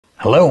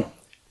Hello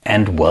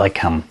and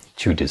welcome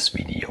to this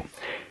video.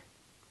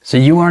 So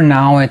you are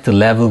now at the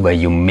level where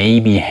you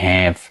maybe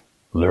have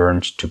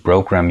learned to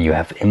program, you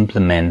have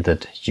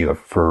implemented your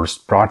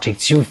first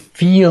projects, you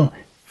feel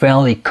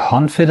fairly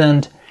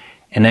confident,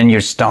 and then you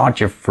start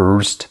your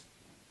first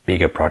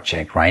bigger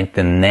project, right?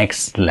 The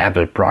next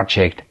level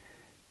project,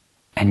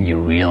 and you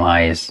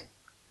realize,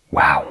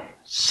 wow,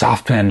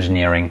 software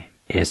engineering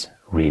is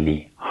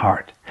really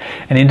hard.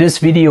 And in this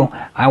video,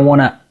 I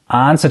want to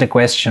answer the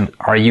question,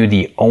 are you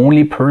the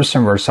only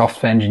person where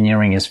software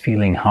engineering is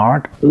feeling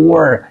hard,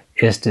 or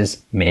is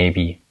this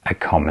maybe a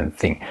common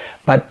thing?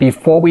 But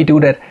before we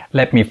do that,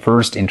 let me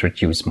first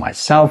introduce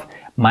myself.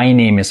 My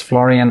name is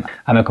Florian.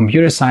 I'm a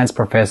computer science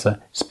professor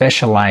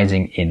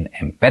specializing in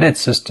embedded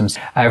systems.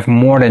 I have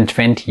more than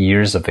 20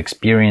 years of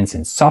experience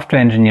in software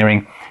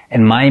engineering,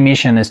 and my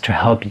mission is to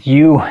help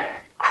you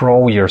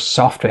grow your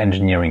software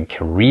engineering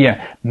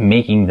career,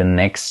 making the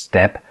next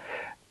step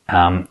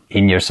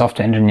in your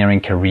software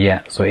engineering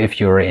career. So if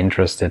you're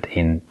interested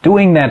in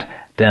doing that,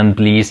 then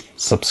please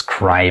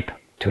subscribe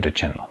to the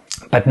channel.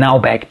 But now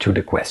back to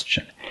the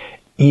question.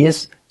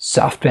 Is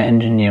software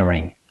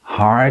engineering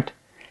hard?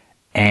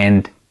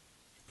 And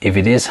if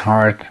it is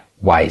hard,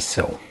 why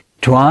so?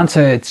 To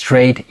answer it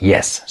straight,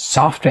 yes,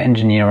 software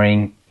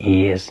engineering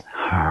is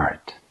hard.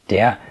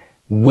 There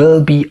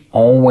will be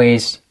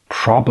always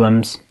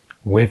problems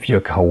with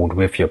your code,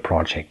 with your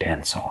project,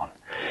 and so on.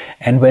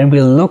 And when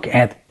we look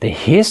at the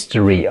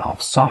history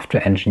of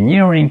software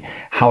engineering,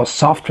 how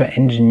software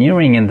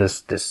engineering and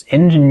this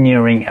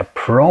engineering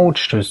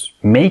approach to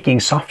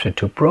making software,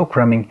 to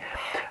programming,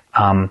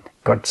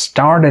 got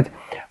started,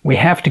 we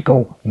have to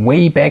go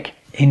way back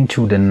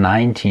into the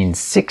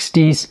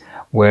 1960s,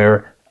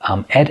 where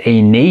at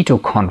a NATO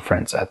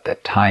conference at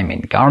that time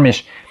in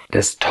Garmisch,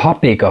 this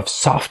topic of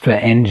software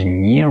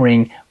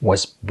engineering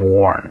was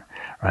born,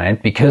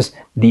 right? Because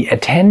the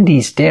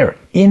attendees there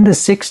in the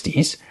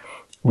 60s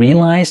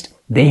realized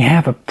they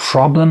have a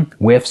problem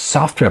with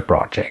software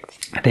projects.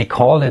 They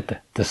call it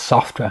the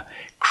software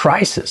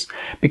crisis,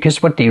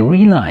 because what they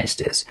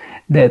realized is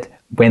that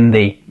when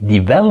they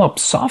develop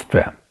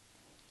software,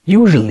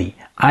 usually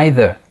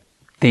either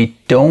they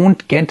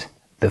don't get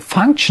the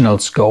functional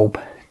scope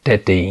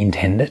that they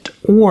intended,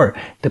 or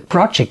the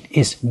project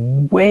is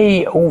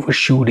way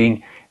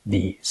overshooting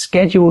the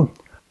schedule,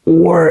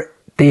 or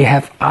they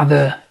have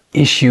other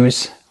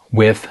issues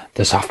with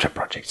the software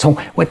project. So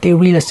what they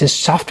realized is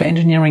software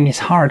engineering is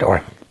hard,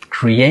 or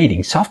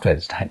creating software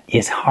this time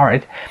is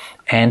hard,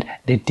 and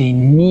that they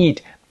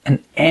need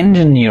an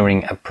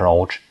engineering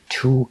approach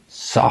to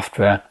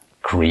software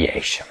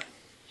creation.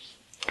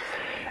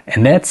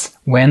 And that's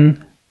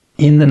when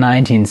in the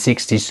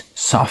 1960s,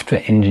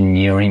 software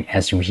engineering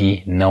as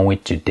we know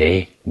it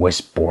today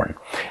was born.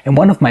 And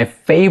one of my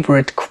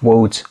favorite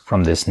quotes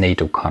from this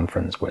NATO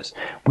conference was,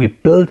 "We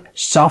build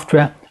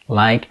software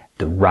like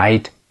the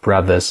Wright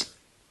brothers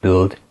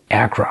build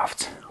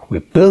aircrafts. We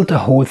build the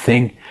whole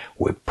thing,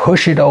 we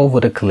push it over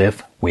the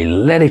cliff, we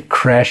let it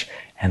crash,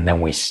 and then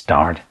we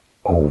start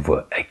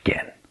over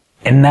again."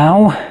 And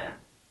now,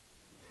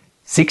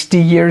 60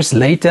 years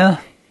later,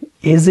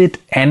 is it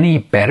any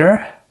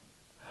better?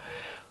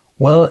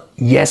 Well,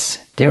 yes,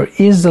 there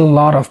is a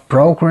lot of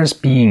progress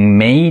being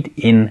made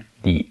in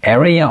the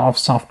area of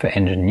software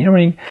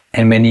engineering.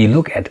 And when you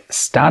look at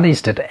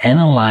studies that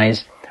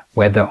analyze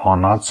whether or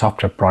not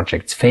software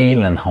projects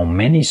fail and how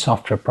many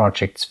software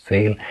projects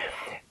fail,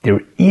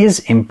 there is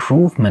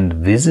improvement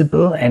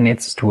visible, and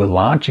it's to a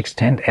large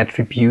extent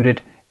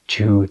attributed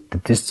to the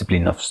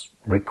discipline of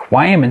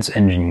requirements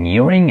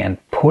engineering and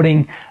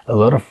putting a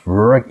lot of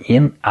work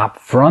in up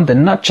front,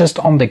 and not just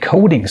on the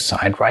coding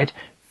side, right?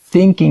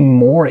 Thinking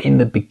more in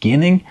the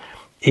beginning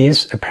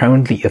is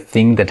apparently a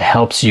thing that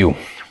helps you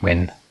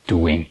when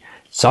doing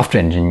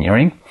software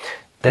engineering.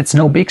 That's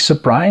no big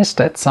surprise.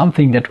 That's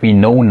something that we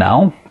know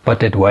now,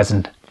 but it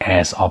wasn't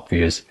as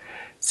obvious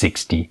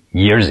 60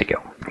 years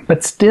ago.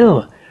 But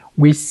still,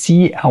 we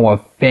see our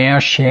fair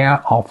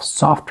share of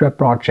software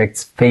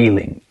projects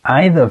failing,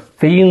 either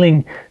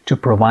failing to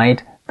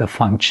provide the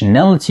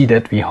functionality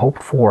that we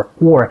hoped for,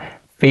 or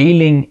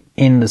failing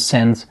in the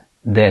sense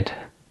that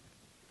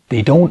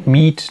they don't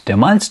meet their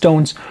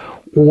milestones,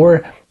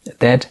 or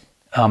that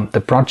the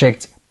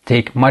projects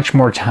take much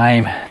more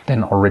time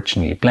than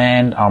originally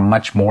planned, are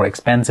much more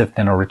expensive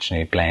than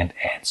originally planned,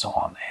 and so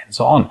on and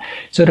so on.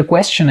 So the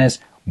question is,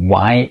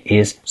 why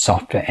is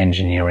software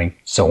engineering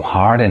so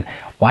hard, and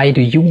why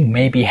do you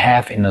maybe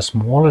have in a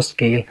smaller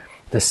scale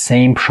the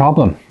same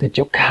problem, that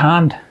you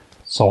can't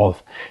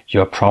solve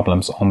your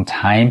problems on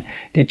time,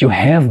 that you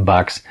have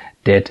bugs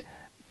that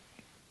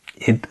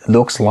it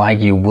looks like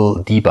you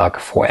will debug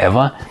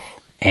forever,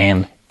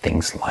 and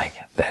things like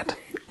that.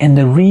 And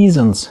the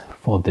reasons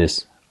for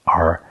this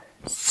are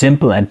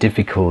simple and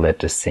difficult at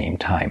the same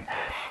time.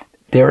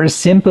 They are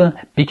simple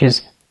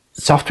because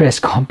software is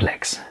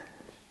complex,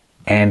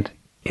 and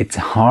it's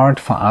hard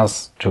for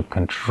us to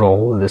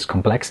control this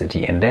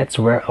complexity, and that's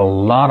where a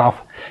lot of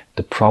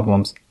the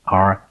problems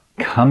are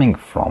coming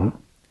from.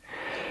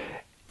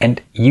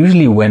 And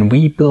usually when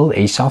we build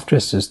a software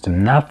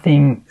system,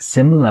 nothing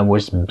similar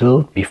was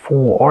built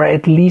before, or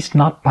at least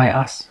not by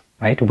us,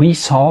 right? We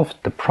solved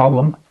the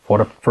problem for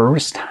the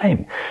first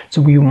time.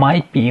 So we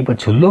might be able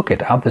to look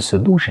at other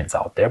solutions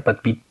out there,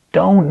 but we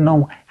don't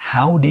know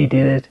how they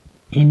did it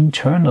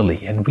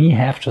internally, and we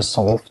have to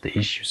solve the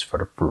issues for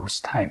the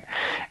first time.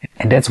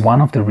 And that's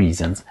one of the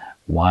reasons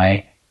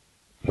why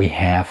we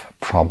have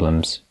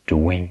problems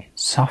doing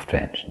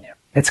software engineering.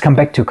 Let's come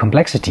back to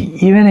complexity.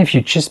 Even if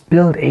you just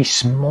build a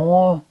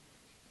small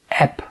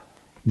app,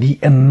 the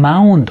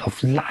amount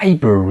of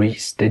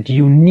libraries that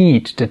you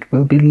need that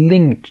will be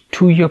linked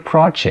to your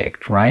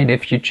project, right?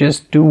 If you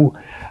just do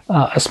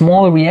a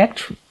small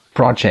React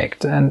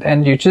project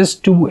and you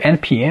just do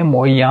npm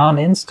or yarn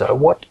install,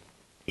 what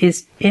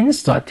is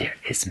installed there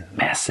is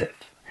massive.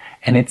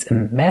 And it's a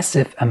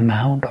massive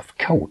amount of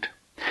code.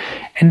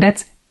 And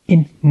that's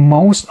in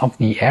most of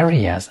the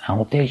areas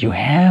out there. You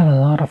have a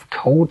lot of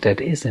code that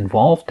is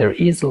involved. There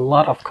is a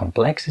lot of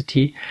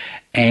complexity,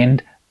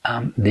 and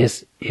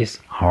this is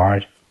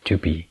hard to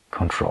be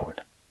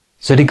controlled.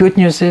 So the good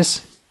news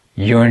is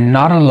you're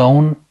not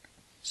alone.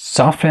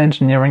 Software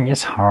engineering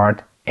is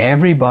hard.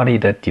 Everybody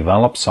that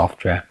develops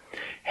software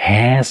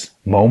has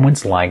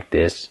moments like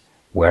this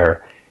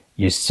where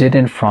you sit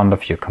in front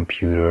of your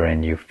computer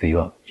and you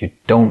feel you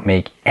don't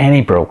make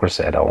any progress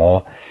at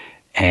all,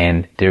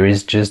 and there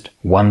is just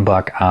one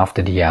bug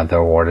after the other,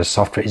 or the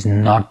software is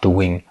not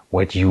doing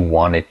what you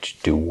want it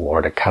to do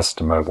or the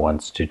customer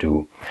wants to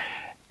do.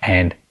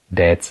 And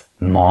that's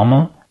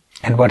normal.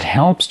 And what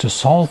helps to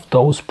solve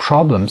those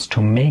problems,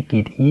 to make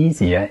it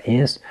easier,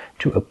 is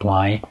to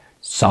apply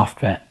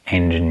software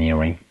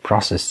engineering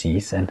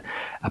processes and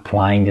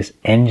applying this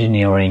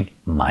engineering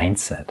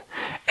mindset.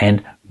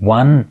 And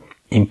one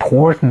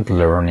important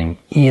learning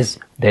is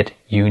that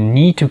you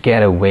need to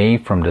get away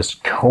from this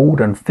code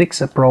and fix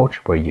approach,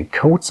 where you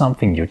code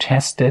something, you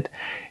test it,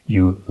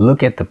 you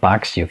look at the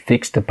bugs, you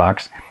fix the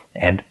bugs,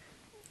 and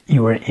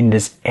you are in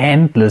this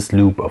endless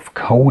loop of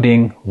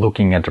coding,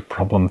 looking at the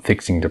problem,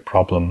 fixing the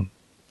problem,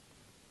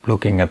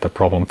 looking at the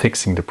problem,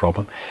 fixing the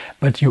problem.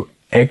 But you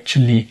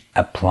actually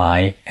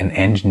apply an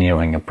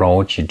engineering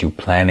approach. You do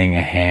planning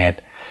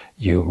ahead,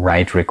 you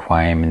write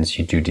requirements,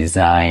 you do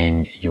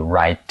design, you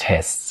write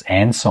tests,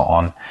 and so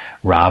on,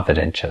 rather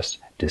than just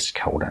this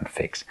code and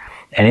fix.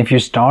 And if you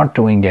start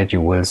doing that,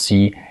 you will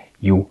see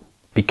you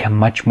become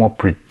much more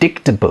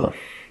predictable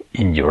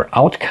in your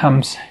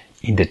outcomes,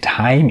 in the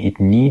time it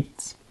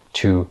needs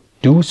to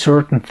do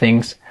certain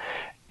things,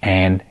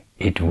 and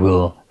it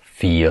will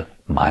feel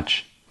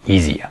much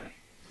easier.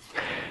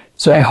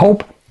 So I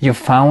hope you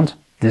found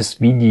this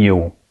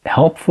video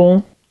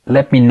helpful.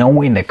 Let me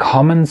know in the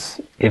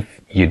comments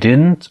if you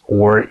didn't,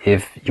 or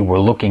if you were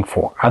looking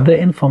for other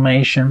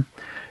information.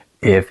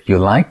 If you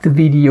liked the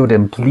video,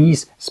 then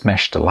please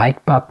smash the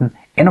like button.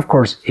 And of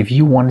course, if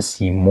you want to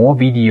see more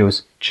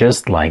videos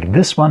just like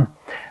this one,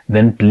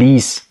 then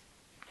please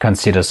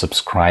consider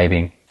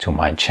subscribing to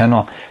my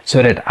channel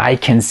so that I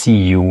can see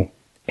you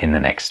in the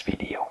next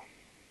video.